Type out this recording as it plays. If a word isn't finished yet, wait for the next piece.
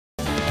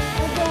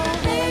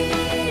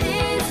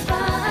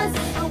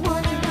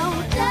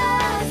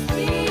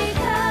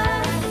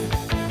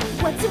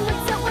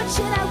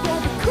Should I wear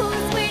the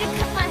coolest way to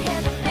cut my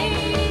hair? The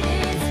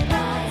latest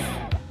rise.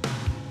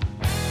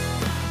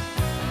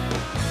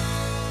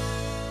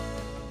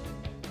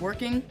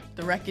 Working,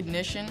 the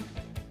recognition,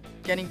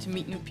 getting to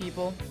meet new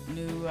people,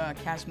 new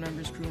cast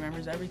members, crew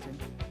members, everything.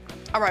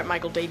 All right,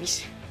 Michael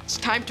Davies, it's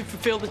time to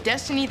fulfill the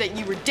destiny that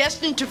you were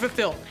destined to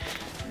fulfill.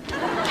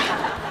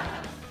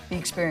 The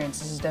experience,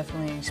 this is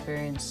definitely an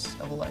experience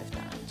of a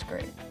lifetime. It's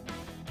great.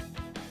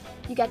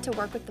 You get to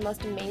work with the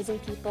most amazing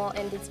people,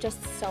 and it's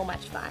just so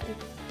much fun.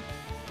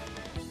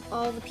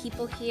 All the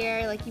people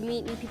here, like you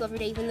meet new people every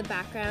day, even the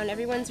background,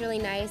 everyone's really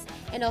nice,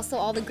 and also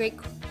all the great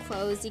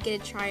clothes you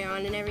get to try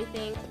on and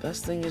everything. The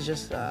best thing is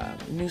just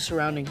new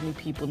surroundings, new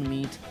people to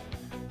meet,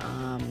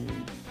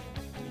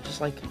 just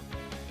like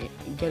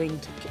getting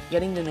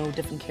to know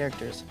different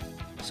characters.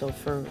 So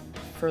for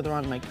further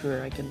on in my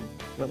career, I can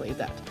relate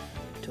that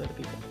to other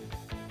people.